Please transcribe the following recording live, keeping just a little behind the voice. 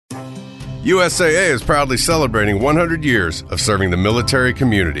USAA is proudly celebrating 100 years of serving the military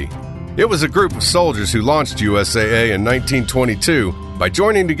community. It was a group of soldiers who launched USAA in 1922 by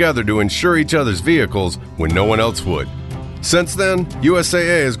joining together to insure each other's vehicles when no one else would. Since then,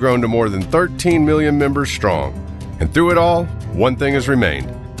 USAA has grown to more than 13 million members strong. And through it all, one thing has remained.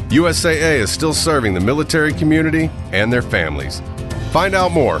 USAA is still serving the military community and their families. Find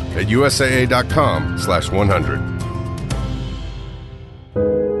out more at usaa.com/100.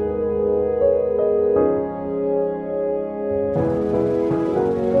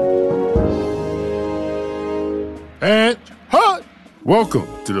 And hot! Welcome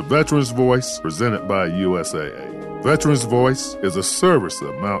to the Veterans Voice presented by USAA. Veterans Voice is a service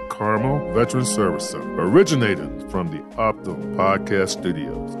of Mount Carmel Veterans Service Center, originated from the Optum Podcast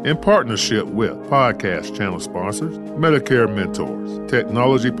Studios in partnership with podcast channel sponsors, Medicare Mentors,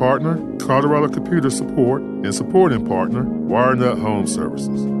 technology partner, Colorado Computer Support, and supporting partner, WireNut Home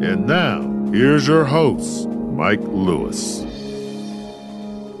Services. And now, here's your host, Mike Lewis.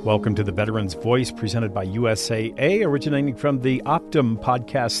 Welcome to the Veterans Voice presented by USAA, originating from the Optum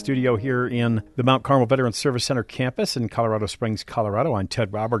Podcast Studio here in the Mount Carmel Veterans Service Center campus in Colorado Springs, Colorado. I'm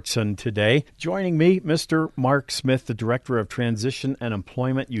Ted Robertson today. Joining me, Mr. Mark Smith, the Director of Transition and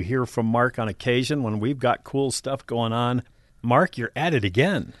Employment. You hear from Mark on occasion when we've got cool stuff going on. Mark, you're at it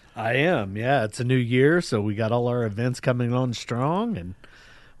again. I am, yeah. It's a new year, so we got all our events coming on strong, and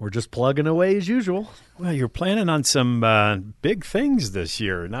we're just plugging away as usual. Well, you're planning on some big things this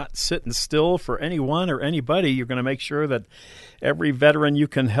year, not sitting still for anyone or anybody. You're going to make sure that every veteran you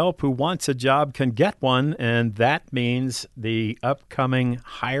can help who wants a job can get one, and that means the upcoming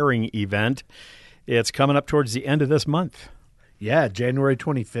hiring event. It's coming up towards the end of this month. Yeah, January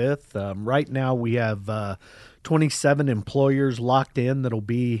 25th. Right now we have 27 employers locked in that'll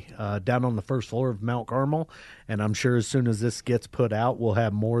be down on the first floor of Mount Carmel, and I'm sure as soon as this gets put out, we'll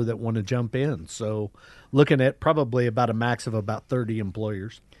have more that want to jump in. So looking at probably about a max of about 30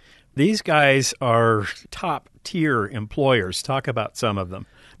 employers. These guys are top-tier employers. Talk about some of them.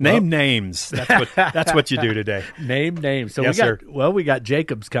 Name names. That's what you do today. Name names. So yes, we got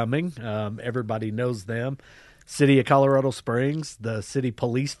Jacobs coming. Everybody knows them. City of Colorado Springs, the city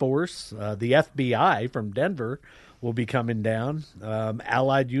police force, the FBI from Denver will be coming down.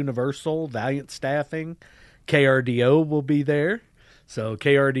 Allied Universal, Valiant Staffing, KRDO will be there. So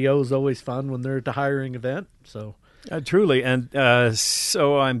KRDO is always fun when they're at the hiring event. So truly, and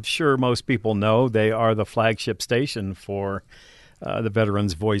so I'm sure most people know they are the flagship station for the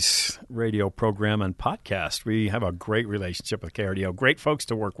Veterans Voice radio program and podcast. We have a great relationship with KRDO. Great folks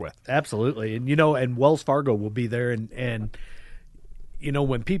to work with. Absolutely. And, and Wells Fargo will be there. And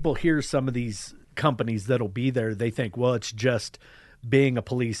when people hear some of these companies that'll be there, they think, well, it's just being a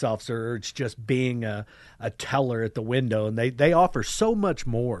police officer or it's just being a teller at the window. And they offer so much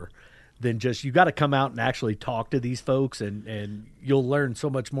more than just, you got to come out and actually talk to these folks and you'll learn so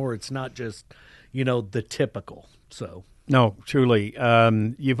much more. It's not just, the typical. So. No, truly.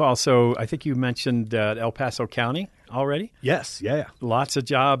 You've also, I think you mentioned El Paso County already? Yes, yeah. Lots of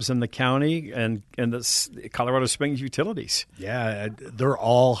jobs in the county and the Colorado Springs utilities. Yeah, they're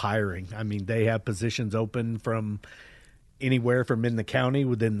all hiring. I mean, they have positions open from anywhere from in the county,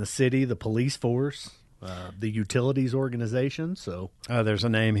 within the city, the police force, the utilities organization. So there's a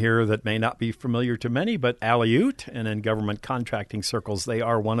name here that may not be familiar to many, but Aleut, and in government contracting circles, they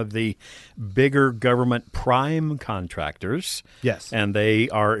are one of the bigger government prime contractors. Yes. And they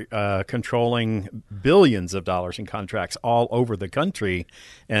are controlling billions of dollars in contracts all over the country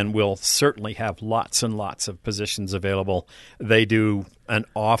and will certainly have lots and lots of positions available. They do an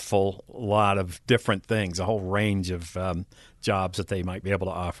awful lot of different things, a whole range of jobs that they might be able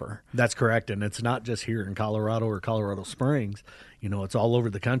to offer. That's correct. And it's not just here in Colorado or Colorado Springs. It's all over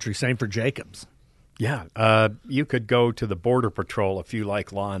the country. Same for Jacobs. Yeah. You could go to the Border Patrol if you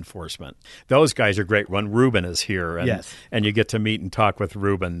like law enforcement. Those guys are great when Ruben is here. And, yes. And you get to meet and talk with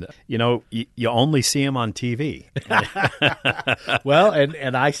Ruben. You only see him on TV. Well,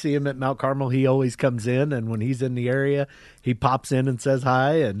 and I see him at Mount Carmel. He always comes in, and when he's in the area, he pops in and says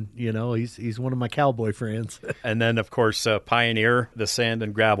hi, and, he's one of my cowboy friends. And then, of course, Pioneer, the sand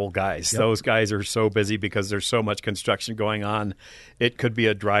and gravel guys. Yep. Those guys are so busy because there's so much construction going on. It could be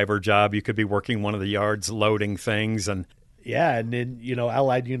a driver job. You could be working one of the yards loading things. And then,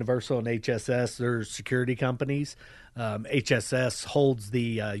 Allied Universal and HSS, they're security companies. HSS holds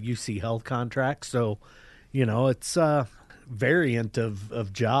the UC Health contract. So, it's a variant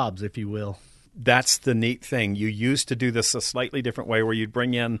of jobs, if you will. That's the neat thing. You used to do this a slightly different way where you'd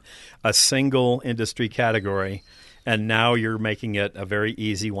bring in a single industry category, and now you're making it a very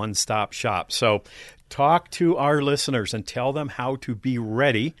easy one-stop shop. So talk to our listeners and tell them how to be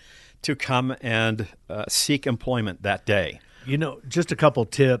ready to come and seek employment that day. Just a couple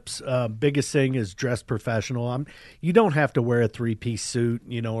tips. Biggest thing is dress professional. You don't have to wear a 3-piece suit,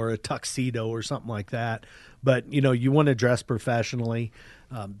 or a tuxedo or something like that. But, you want to dress professionally.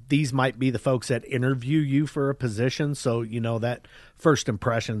 These might be the folks that interview you for a position. So, that first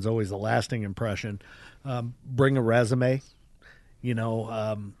impression is always a lasting impression. Bring a resume.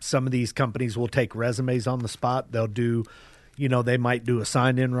 Some of these companies will take resumes on the spot. They'll do they might do a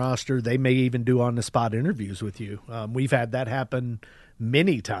sign-in roster. They may even do on-the-spot interviews with you. We've had that happen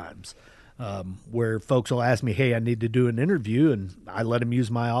many times where folks will ask me, hey, I need to do an interview, and I let them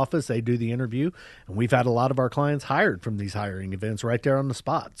use my office. They do the interview, and we've had a lot of our clients hired from these hiring events right there on the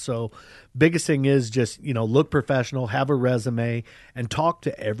spot. So biggest thing is just, look professional, have a resume, and talk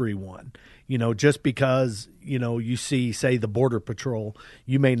to everyone. Just because, you see, say, the Border Patrol,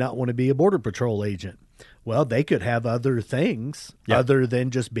 you may not want to be a Border Patrol agent. Well, they could have other things other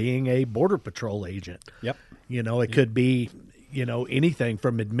than just being a Border Patrol agent. Yep. It could be, anything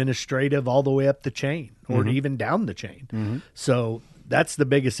from administrative all the way up the chain or even down the chain. Mm-hmm. So that's the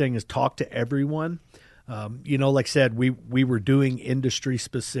biggest thing is talk to everyone. Like I said, we were doing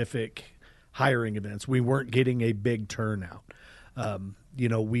industry-specific hiring events. We weren't getting a big turnout.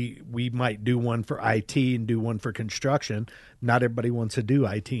 We might do one for IT and do one for construction. Not everybody wants to do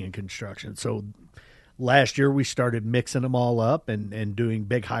IT and construction. So last year, we started mixing them all up and doing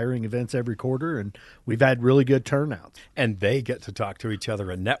big hiring events every quarter, and we've had really good turnouts. And they get to talk to each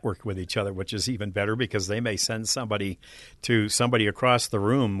other and network with each other, which is even better because they may send somebody to somebody across the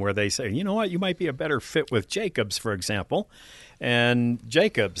room where they say, you know what, you might be a better fit with Jacobs, for example. And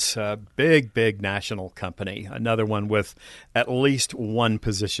Jacobs, a big national company, another one with at least one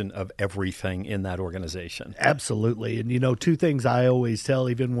position of everything in that organization. Absolutely. And, two things I always tell,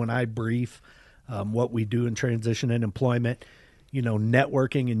 even when I brief what we do in transition and employment,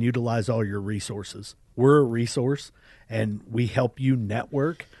 networking and utilize all your resources. We're a resource, and we help you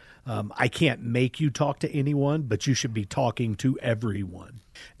network. I can't make you talk to anyone, but you should be talking to everyone.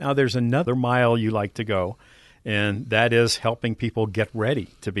 Now, there's another mile you like to go, and that is helping people get ready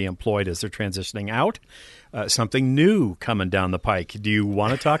to be employed as they're transitioning out. Something new coming down the pike. Do you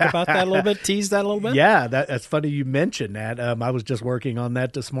want to talk about that a little bit, tease that a little bit? Yeah, that's funny you mentioned that. I was just working on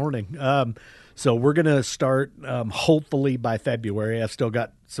that this morning. So we're going to start hopefully by February. I've still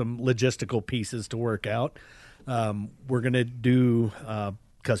got some logistical pieces to work out. We're going to do,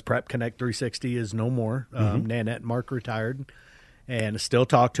 because Prep Connect 360 is no more. Nanette and Mark retired, and I still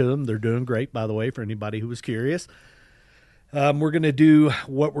talk to them. They're doing great, by the way, for anybody who was curious. We're going to do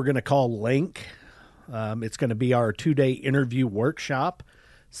what we're going to call Link. It's going to be our 2-day interview workshop.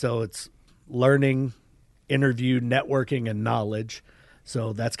 So it's learning, interview, networking, and knowledge.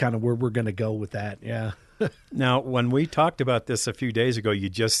 So that's kind of where we're going to go with that. Yeah. Now, when we talked about this a few days ago, you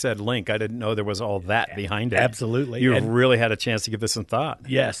just said Link. I didn't know there was all that behind it. Absolutely. You've really had a chance to give this some thought.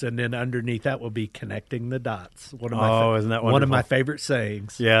 Yes, and then underneath that will be connecting the dots. Isn't that wonderful? One of my favorite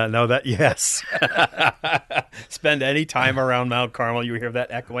sayings. Yeah, yes. Spend any time around Mount Carmel, you hear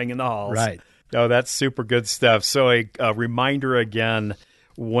that echoing in the halls. Right. Oh, that's super good stuff. So a reminder again,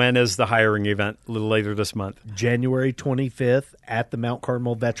 when is the hiring event? A little later this month. January 25th at the Mount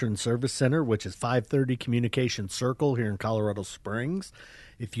Carmel Veterans Service Center, which is 530 Communication Circle here in Colorado Springs.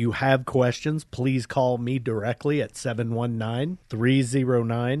 If you have questions, please call me directly at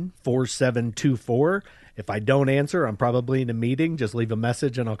 719-309-4724. If I don't answer, I'm probably in a meeting. Just leave a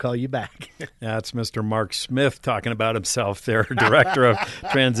message and I'll call you back. That's Mr. Mark Smith talking about himself there, Director of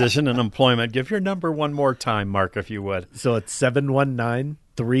Transition and Employment. Give your number one more time, Mark, if you would. So it's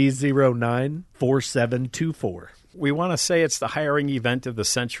 719-309-4724. We want to say it's the hiring event of the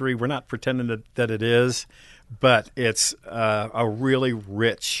century. We're not pretending that it is, but it's a really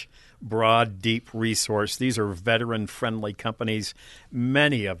rich, broad, deep resource. These are veteran-friendly companies,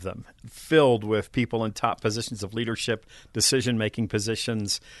 many of them filled with people in top positions of leadership, decision-making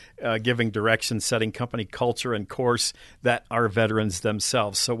positions, giving direction, setting company culture and course that are veterans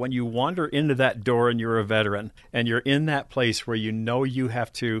themselves. So when you wander into that door and you're a veteran and you're in that place where you know you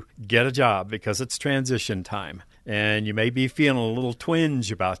have to get a job because it's transition time, and you may be feeling a little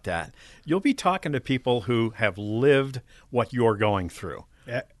twinge about that, you'll be talking to people who have lived what you're going through.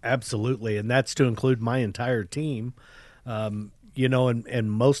 Absolutely, and that's to include my entire team. And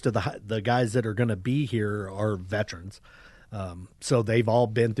most of the guys that are going to be here are veterans. So they've all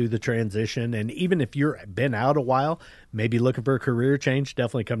been through the transition. And even if you've been out a while, maybe looking for a career change,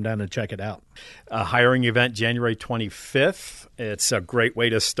 definitely come down and check it out. A hiring event January 25th. It's a great way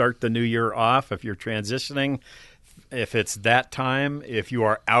to start the new year off if you're transitioning. If it's that time, if you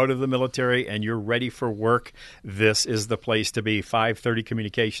are out of the military and you're ready for work, this is the place to be. 530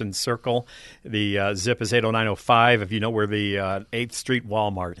 Communications Circle. The zip is 80905. If you know where the 8th Street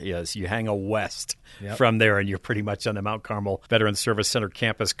Walmart is, you hang a west from there, and you're pretty much on the Mount Carmel Veterans Service Center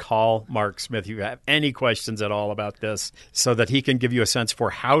campus. Call Mark Smith if you have any questions at all about this so that he can give you a sense for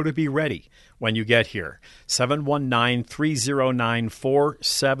how to be ready when you get here.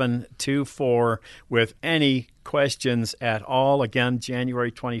 719-309-4724 with any questions at all. Again,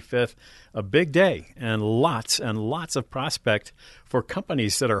 January 25th, a big day and lots of prospect for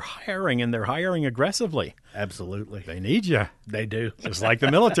companies that are hiring, and they're hiring aggressively. Absolutely. They need you. They do. Just like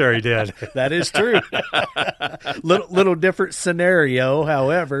the military did. That is true. little different scenario,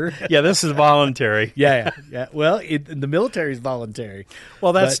 however. Yeah, this is voluntary. Yeah. Well, the military is voluntary.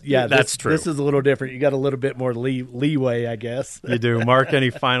 Well, that's that's true. This is a little different. You got a little bit more leeway, I guess. You do. Mark, any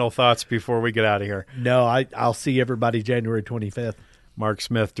final thoughts before we get out of here? No, I'll see everybody January 25th. Mark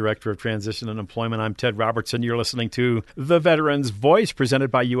Smith, Director of Transition and Employment. I'm Ted Robertson. You're listening to The Veterans Voice, presented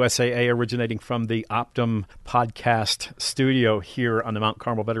by USAA, originating from the Optum podcast studio here on the Mount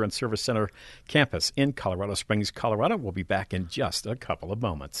Carmel Veterans Service Center campus in Colorado Springs, Colorado. We'll be back in just a couple of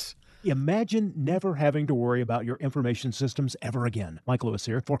moments. Imagine never having to worry about your information systems ever again. Mike Lewis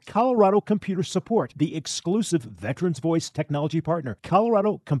here for Colorado Computer Support, the exclusive Veterans Voice technology partner.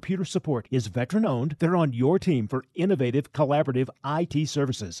 Colorado Computer Support is veteran-owned. They're on your team for innovative, collaborative IT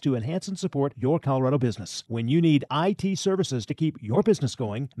services to enhance and support your Colorado business. When you need IT services to keep your business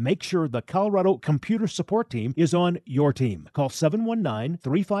going, make sure the Colorado Computer Support team is on your team. Call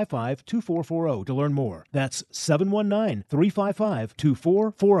 719-355-2440 to learn more. That's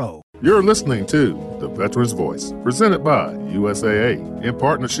 719-355-2440. You're listening to The Veterans Voice, presented by USAA in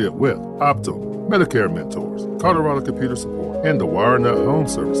partnership with Optum, Medicare Mentors, Colorado Computer Support, and the WireNut Home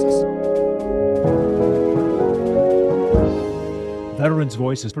Services. Veterans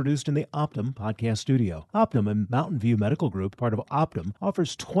Voice is produced in the Optum podcast studio. Optum and Mountain View Medical Group, part of Optum,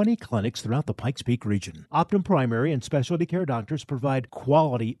 offers 20 clinics throughout the Pikes Peak region. Optum primary and specialty care doctors provide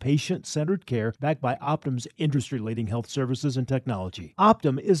quality, patient-centered care backed by Optum's industry-leading health services and technology.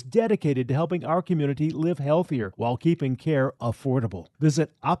 Optum is dedicated to helping our community live healthier while keeping care affordable.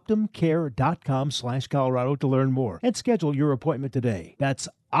 Visit OptumCare.com/Colorado to learn more and schedule your appointment today. That's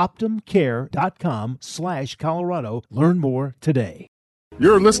OptumCare.com/Colorado. Learn more today.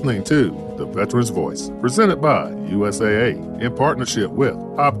 You're listening to The Veterans Voice, presented by USAA in partnership with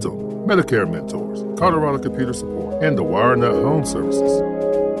Optum, Medicare Mentors, Colorado Computer Support, and the WireNut Home Services.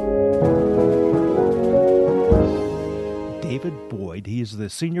 David Boyd, he is the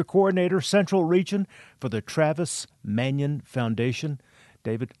Senior Coordinator, Central Region for the Travis Manion Foundation.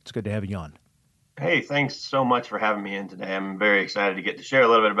 David, it's good to have you on. Hey, thanks so much for having me in today. I'm very excited to get to share a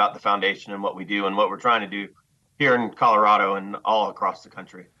little bit about the foundation and what we do and what we're trying to do here in Colorado and all across the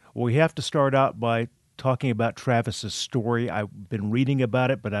country. Well, we have to start out by talking about Travis's story. I've been reading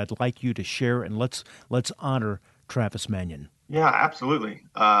about it, but I'd like you to share, and let's honor Travis Manion. Yeah, absolutely.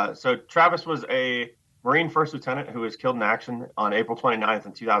 So Travis was a Marine first lieutenant who was killed in action on April 29th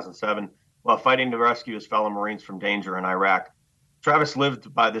in 2007 while fighting to rescue his fellow Marines from danger in Iraq. Travis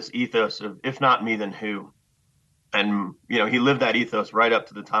lived by this ethos of, if not me, then who? And, he lived that ethos right up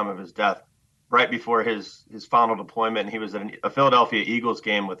to the time of his death. Right before his final deployment, he was at a Philadelphia Eagles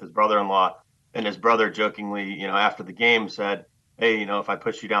game with his brother-in-law, and his brother jokingly, after the game said, hey, if I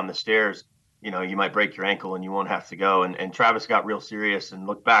push you down the stairs, you might break your ankle and you won't have to go. And Travis got real serious and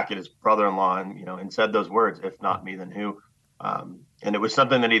looked back at his brother-in-law and said those words, if not me, then who? And it was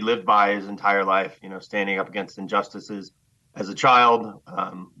something that he lived by his entire life, standing up against injustices as a child,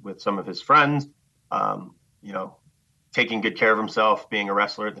 with some of his friends, taking good care of himself, being a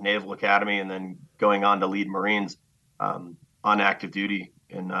wrestler at the Naval Academy, and then going on to lead Marines on active duty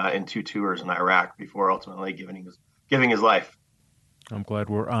in 2 tours in Iraq before ultimately giving his life. I'm glad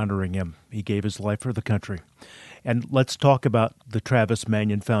we're honoring him. He gave his life for the country. And let's talk about the Travis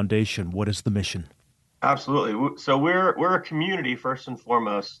Manion Foundation. What is the mission? Absolutely. So we're a community, first and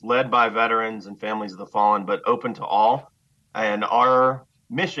foremost, led by veterans and families of the fallen, but open to all. And our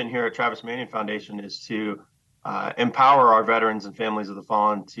mission here at Travis Manion Foundation is to empower our veterans and families of the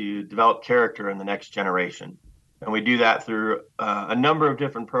fallen to develop character in the next generation. And we do that through a number of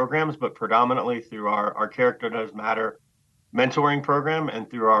different programs, but predominantly through our Character Does Matter mentoring program and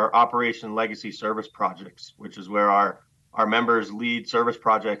through our Operation Legacy Service projects, which is where our members lead service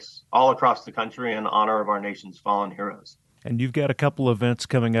projects all across the country in honor of our nation's fallen heroes. And you've got a couple of events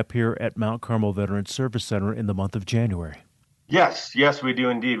coming up here at Mount Carmel Veterans Service Center in the month of January. Yes, we do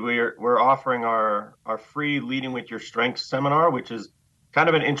indeed. We're offering our free Leading with Your Strengths seminar, which is kind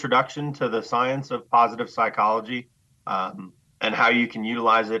of an introduction to the science of positive psychology and how you can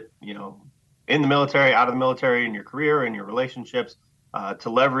utilize it, in the military, out of the military, in your career, in your relationships, to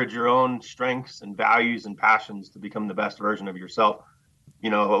leverage your own strengths and values and passions to become the best version of yourself. A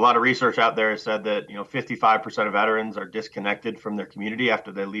lot of research out there has said that, 55% of veterans are disconnected from their community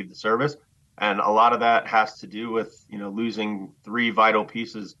after they leave the service. And a lot of that has to do with, losing three vital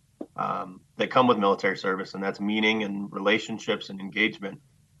pieces that come with military service, and that's meaning and relationships and engagement.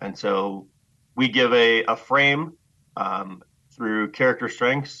 And so we give a frame through character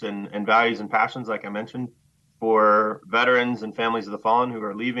strengths and values and passions, like I mentioned, for veterans and families of the fallen who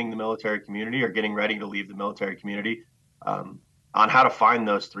are leaving the military community or getting ready to leave the military community, on how to find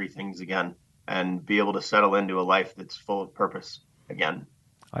those three things again and be able to settle into a life that's full of purpose again.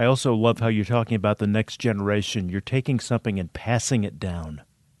 I also love how you're talking about the next generation. You're taking something and passing it down.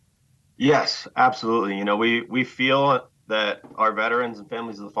 Yes, absolutely. We feel that our veterans and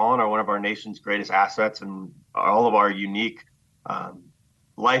families of the fallen are one of our nation's greatest assets, and all of our unique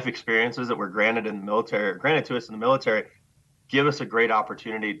life experiences that were granted to us in the military give us a great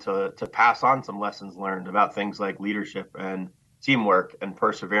opportunity to pass on some lessons learned about things like leadership and teamwork and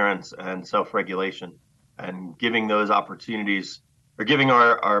perseverance and self-regulation, and giving those opportunities, or giving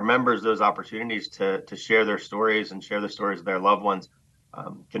our members those opportunities to share their stories and share the stories of their loved ones,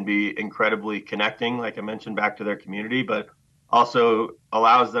 can be incredibly connecting, like I mentioned, back to their community, but also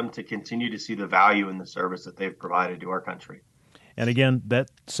allows them to continue to see the value in the service that they've provided to our country. And again, that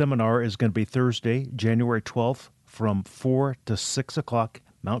seminar is going to be Thursday, January 12th from 4 to 6 o'clock,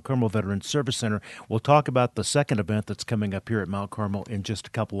 Mount Carmel Veterans Service Center. We'll talk about the second event that's coming up here at Mount Carmel in just a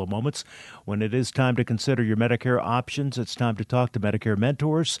couple of moments. When it is time to consider your Medicare options, it's time to talk to Medicare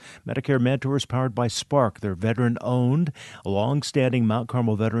Mentors. Medicare Mentors powered by Spark. They're veteran-owned, a long-standing Mount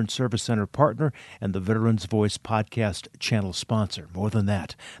Carmel Veterans Service Center partner, and the Veterans Voice podcast channel sponsor. More than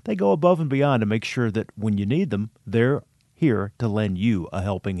that, they go above and beyond to make sure that when you need them, they're here to lend you a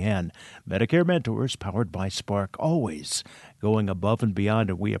helping hand. Medicare Mentors, powered by Spark, always going above and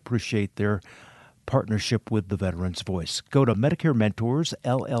beyond, and we appreciate their partnership with the Veterans Voice. Go to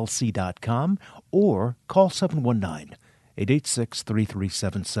MedicareMentorsLLC.com or call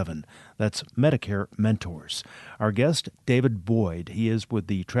 719-886-3377. That's Medicare Mentors. Our guest, David Boyd. He is with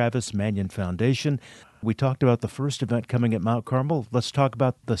the Travis Manion Foundation. We talked about the first event coming at Mount Carmel. Let's talk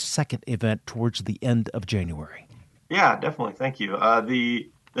about the second event towards the end of January. Yeah, definitely. Thank you. The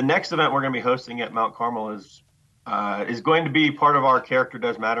next event we're going to be hosting at Mount Carmel is going to be part of our Character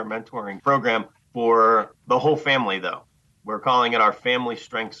Does Matter mentoring program for the whole family, though. We're calling it our Family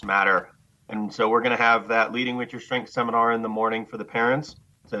Strengths Matter. And so we're going to have that Leading with Your Strengths seminar in the morning for the parents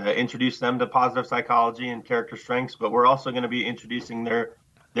to introduce them to positive psychology and character strengths. But we're also going to be introducing their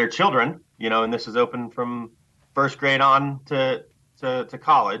children, and this is open from first grade on to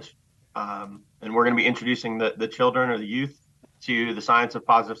college. And we're going to be introducing the children or the youth to the science of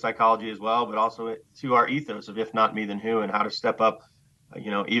positive psychology as well, but also to our ethos of if not me, then who, and how to step up,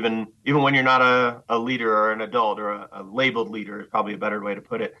 even when you're not a leader or an adult or a labeled leader is probably a better way to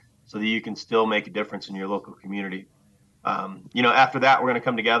put it, so that you can still make a difference in your local community. After that, we're going to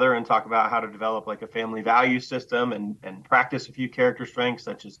come together and talk about how to develop like a family value system and practice a few character strengths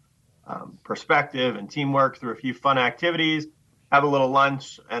such as perspective and teamwork through a few fun activities, have a little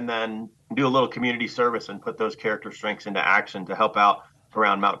lunch, and then do a little community service and put those character strengths into action to help out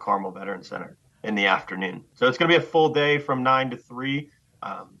around Mount Carmel Veterans Center in the afternoon. So it's going to be a full day from 9 to 3,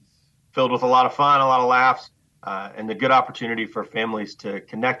 filled with a lot of fun, a lot of laughs, and a good opportunity for families to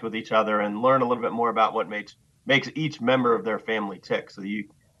connect with each other and learn a little bit more about what makes each member of their family tick, so that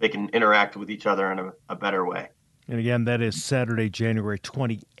they can interact with each other in a better way. And again, that is Saturday, January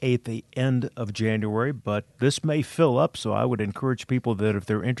 28th, the end of January, but this may fill up, so I would encourage people that if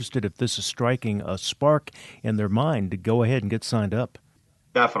they're interested, if this is striking a spark in their mind, to go ahead and get signed up.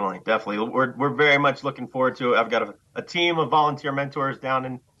 Definitely. We're very much looking forward to it. I've got a team of volunteer mentors down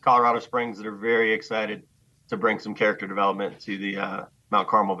in Colorado Springs that are very excited to bring some character development to the Mount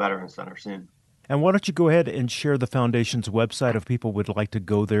Carmel Veterans Center soon. And why don't you go ahead and share the Foundation's website if people would like to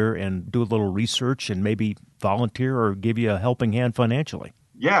go there and do a little research and maybe volunteer or give you a helping hand financially?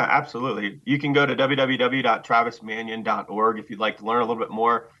 Yeah, absolutely. You can go to www.travismanion.org if you'd like to learn a little bit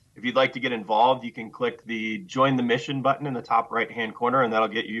more. If you'd like to get involved, you can click the Join the Mission button in the top right-hand corner, and that'll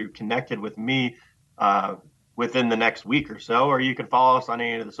get you connected with me within the next week or so. Or you can follow us on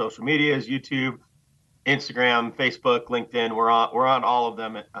any of the social medias, YouTube, Instagram, Facebook, LinkedIn. We're on all of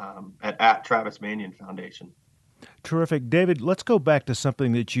them at Travis Manion Foundation. Terrific. David, let's go back to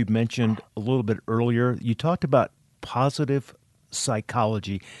something that you mentioned a little bit earlier. You talked about positive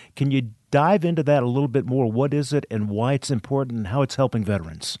psychology. Can you dive into that a little bit more? What is it and why it's important and how it's helping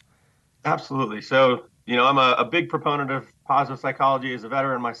veterans? Absolutely. So I'm a big proponent of positive psychology as a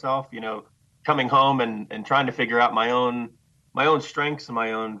veteran myself, coming home and trying to figure out my own strengths and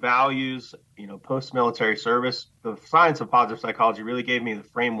my own values, post-military service. The science of positive psychology really gave me the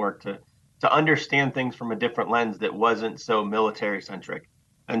framework to understand things from a different lens that wasn't so military centric.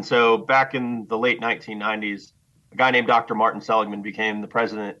 And so back in the late 1990s, a guy named Dr. Martin Seligman became the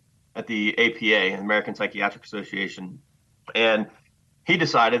president at the APA, American Psychiatric Association. And he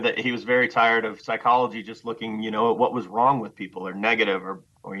decided that he was very tired of psychology just looking, at what was wrong with people or negative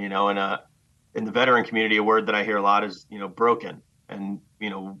or in the veteran community, a word that I hear a lot is, broken and,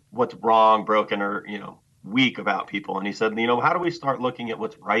 what's wrong, broken, or, weak about people. And he said, how do we start looking at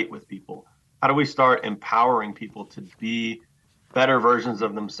what's right with people? How do we start empowering people to be better versions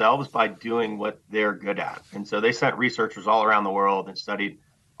of themselves by doing what they're good at? And so they sent researchers all around the world and studied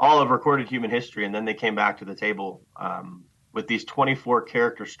all of recorded human history. And then they came back to the table with these 24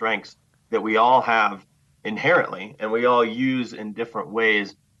 character strengths that we all have inherently, and we all use in different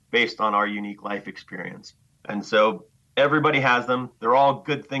ways based on our unique life experience. And so everybody has them. They're all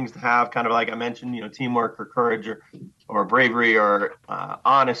good things to have, kind of like I mentioned, teamwork or courage or bravery or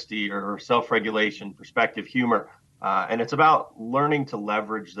honesty or self-regulation, perspective, humor. And it's about learning to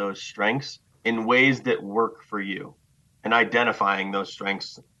leverage those strengths in ways that work for you and identifying those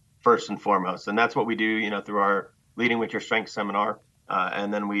strengths first and foremost. And that's what we do, through our Leading with Your Strengths seminar.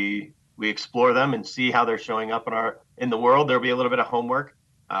 And then we explore them and see how they're showing up in the world. There'll be a little bit of homework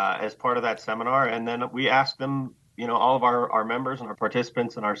as part of that seminar. And then we ask them, all of our members and our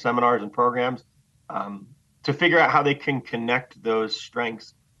participants in our seminars and programs to figure out how they can connect those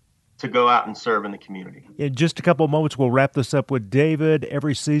strengths to go out and serve in the community. In just a couple of moments, we'll wrap this up with David.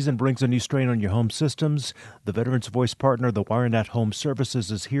 Every season brings a new strain on your home systems. The Veterans Voice partner, the WireNet Home Services,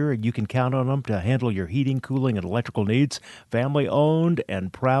 is here, and you can count on them to handle your heating, cooling, and electrical needs. Family-owned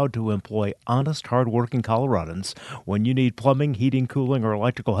and proud to employ honest, hard-working Coloradans. When you need plumbing, heating, cooling, or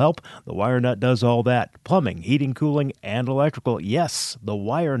electrical help, the WireNet does all that. Plumbing, heating, cooling, and electrical. Yes, the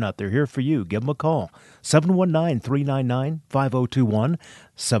WireNet. They're here for you. Give them a call. 719-399-5021.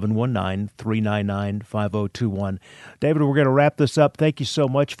 719-399-5021. David, we're going to wrap this up. Thank you so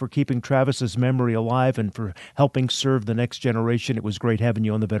much for keeping Travis's memory alive and for helping serve the next generation. It was great having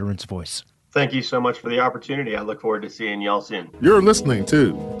you on the Veterans Voice. Thank you so much for the opportunity. I look forward to seeing y'all soon. You're listening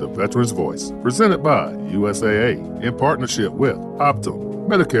to The Veterans Voice, presented by USAA in partnership with Optum,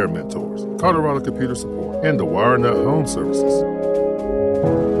 Medicare Mentors, Colorado Computer Support, and the WireNet Home Services.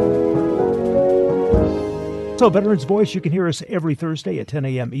 So, Veterans Voice, you can hear us every Thursday at 10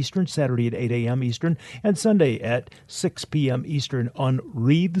 a.m. Eastern, Saturday at 8 a.m. Eastern, and Sunday at 6 p.m. Eastern on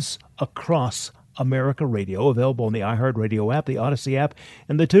Wreaths Across America Radio, available on the iHeartRadio app, the Odyssey app,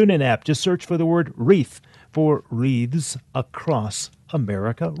 and the TuneIn app. Just search for the word Wreath for Wreaths Across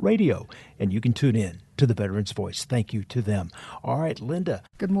America Radio, and you can tune in to the Veterans Voice. Thank you to them. All right, Linda.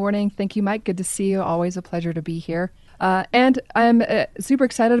 Good morning. Thank you, Mike. Good to see you. Always a pleasure to be here. And I'm super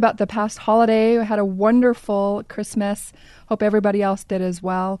excited about the past holiday. We had a wonderful Christmas. Hope everybody else did as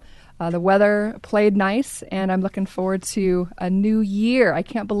well. The weather played nice, and I'm looking forward to a new year. I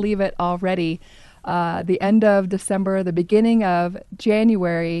can't believe it already. The end of December, the beginning of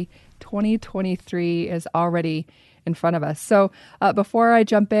January 2023 is already in front of us. So before I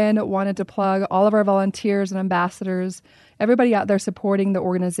jump in, I wanted to plug all of our volunteers and ambassadors, everybody out there supporting the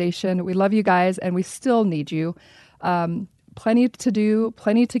organization. We love you guys, and we still need you. Plenty to do,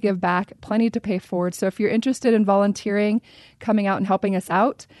 plenty to give back, plenty to pay forward. So if you're interested in volunteering, coming out and helping us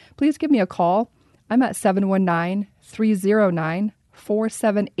out, please give me a call. I'm at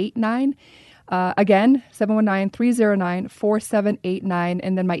 719-309-4789. Again, 719-309-4789.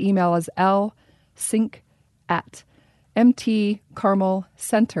 And then my email is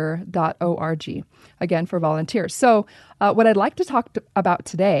lsync@mtcarmelcenter.org. Again, for volunteers. So what I'd like to talk about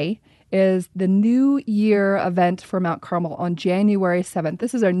today is the New Year event for Mount Carmel on January 7th.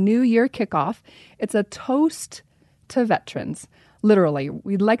 This is our New Year kickoff. It's a toast to veterans. Literally,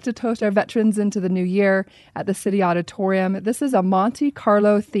 we'd like to toast our veterans into the new year at the City Auditorium. This is a Monte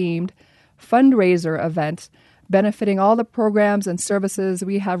Carlo-themed fundraiser event benefiting all the programs and services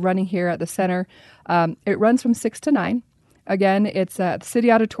we have running here at the center. It runs from 6 to 9. Again, it's at the City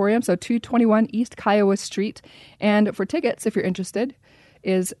Auditorium, so 221 East Kiowa Street. And for tickets, if you're interested,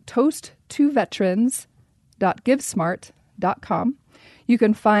 is toast2veterans.givesmart.com. You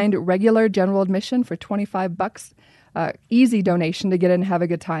can find regular general admission for $25. Easy donation to get in and have a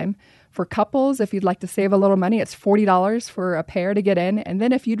good time. For couples, if you'd like to save a little money, it's $40 for a pair to get in. And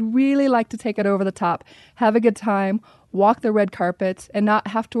then if you'd really like to take it over the top, have a good time, walk the red carpet, and not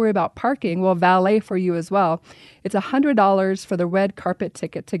have to worry about parking. We'll valet for you as well. It's $100 for the red carpet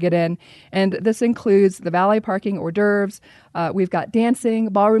ticket to get in, and this includes the valet parking, hors d'oeuvres. We've got dancing,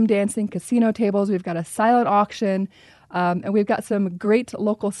 ballroom dancing, casino tables. We've got a silent auction, and we've got some great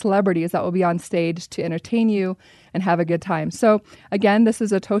local celebrities that will be on stage to entertain you and have a good time. So again, this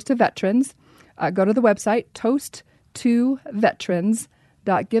is a toast to veterans. Go to the website,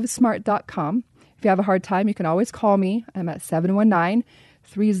 toast2veterans.givesmart.com. If you have a hard time, you can always call me. I'm at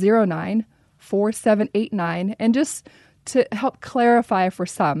 719-309-4789. And just to help clarify for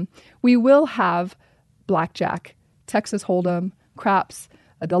some, we will have blackjack, Texas Hold'em, craps,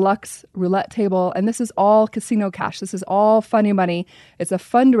 a deluxe roulette table, and this is all casino cash. This is all funny money. It's a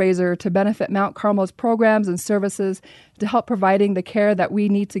fundraiser to benefit Mount Carmel's programs and services to help providing the care that we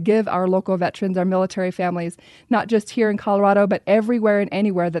need to give our local veterans, our military families, not just here in Colorado, but everywhere and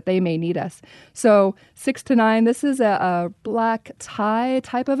anywhere that they may need us. So 6 to 9, this is a black tie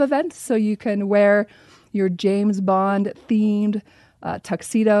type of event, so you can wear your James Bond themed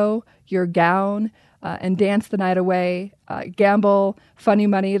tuxedo, your gown, and dance the night away, gamble, funny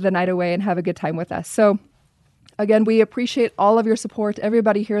money the night away, and have a good time with us. So again, we appreciate all of your support,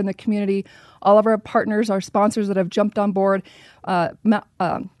 everybody here in the community, all of our partners, our sponsors that have jumped on board.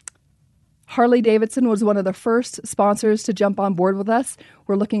 Harley-Davidson was one of the first sponsors to jump on board with us.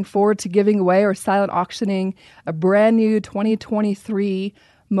 We're looking forward to giving away or silent auctioning a brand new 2023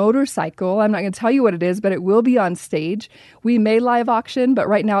 motorcycle. I'm not going to tell you what it is, but it will be on stage. We may live auction, but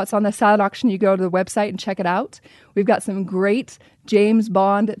right now it's on the silent auction. You go to the website and check it out. We've got some great James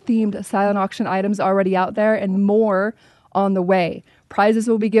Bond themed silent auction items already out there and more on the way. Prizes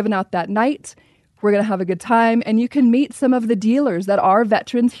will be given out that night. We're going to have a good time, and you can meet some of the dealers that are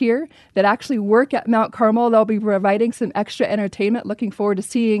veterans here that actually work at Mount Carmel. They'll be providing some extra entertainment. Looking forward to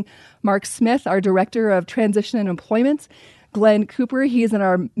seeing Mark Smith, our Director of Transition and Employment. Glenn Cooper, he's in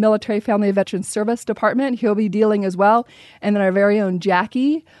our Military Family Veterans Service Department. He'll be dealing as well. And then our very own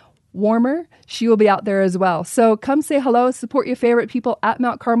Jackie Warmer, she will be out there as well. So come say hello, support your favorite people at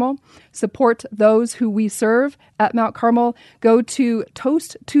Mount Carmel, support those who we serve at Mount Carmel. Go to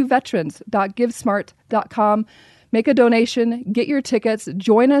toast2veterans.givesmart.com. Make a donation, get your tickets,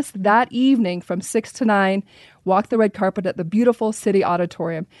 join us that evening from 6 to 9. Walk the red carpet at the beautiful City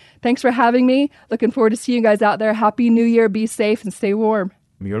Auditorium. Thanks for having me. Looking forward to seeing you guys out there. Happy New Year. Be safe and stay warm.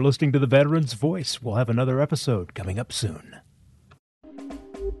 You're listening to The Veterans Voice. We'll have another episode coming up soon.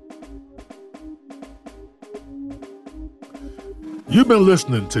 You've been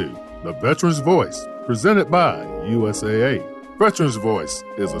listening to The Veterans Voice, presented by USAA. Veterans Voice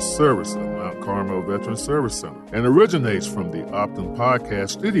is a service of Mount Carmel Veterans Service Center and originates from the Optum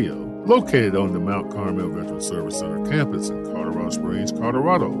Podcast Studio, located on the Mount Carmel Veterans Service Center campus in Colorado Springs,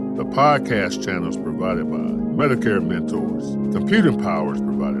 Colorado. The podcast channel is provided by Medicare Mentors. Computing power is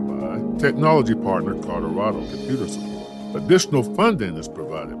provided by Technology Partner Colorado Computer Support. Additional funding is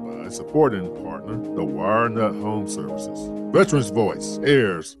provided by supporting partner, the WireNut Home Services. Veterans Voice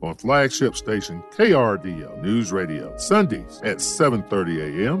airs on flagship station KRDO News Radio, Sundays at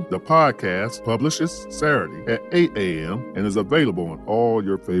 7:30 a.m. The podcast publishes Saturday at 8 a.m. and is available on all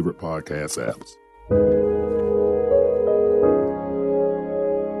your favorite podcast apps.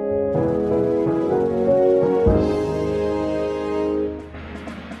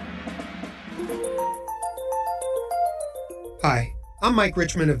 Hi, I'm Mike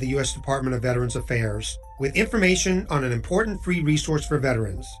Richmond of the U.S. Department of Veterans Affairs with information on an important free resource for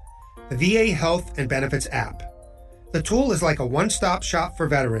veterans, the VA Health and Benefits app. The tool is like a one-stop shop for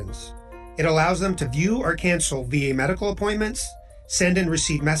veterans. It allows them to view or cancel VA medical appointments, send and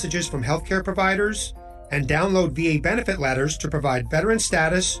receive messages from healthcare providers, and download VA benefit letters to provide veteran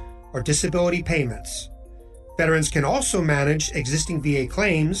status or disability payments. Veterans can also manage existing VA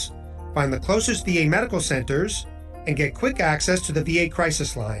claims, find the closest VA medical centers, and get quick access to the VA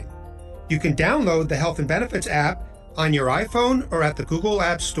crisis line. You can download the Health and Benefits app on your iPhone or at the Google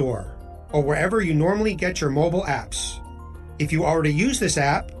App Store, or wherever you normally get your mobile apps. If you already use this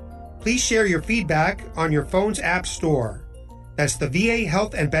app, please share your feedback on your phone's app store. That's the VA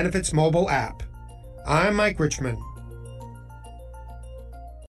Health and Benefits mobile app. I'm Mike Richmond.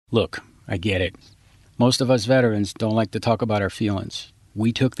 Look, I get it. Most of us veterans don't like to talk about our feelings.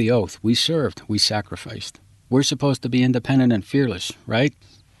 We took the oath, we served, we sacrificed. We're supposed to be independent and fearless, right?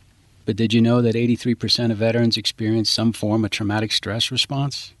 But did you know that 83% of veterans experience some form of traumatic stress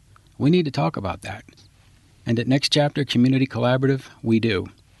response? We need to talk about that. And at Next Chapter Community Collaborative, we do.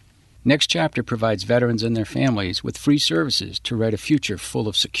 Next Chapter provides veterans and their families with free services to write a future full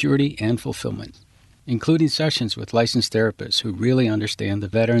of security and fulfillment, including sessions with licensed therapists who really understand the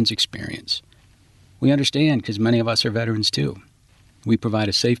veteran's experience. We understand because many of us are veterans too. We provide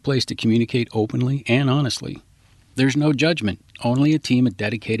a safe place to communicate openly and honestly. There's no judgment, only a team of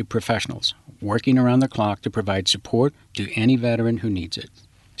dedicated professionals working around the clock to provide support to any veteran who needs it.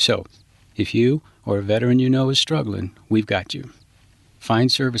 So, if you or a veteran you know is struggling, we've got you.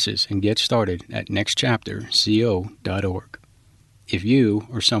 Find services and get started at nextchapterco.org. If you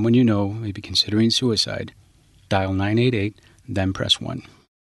or someone you know may be considering suicide, dial 988, then press 1.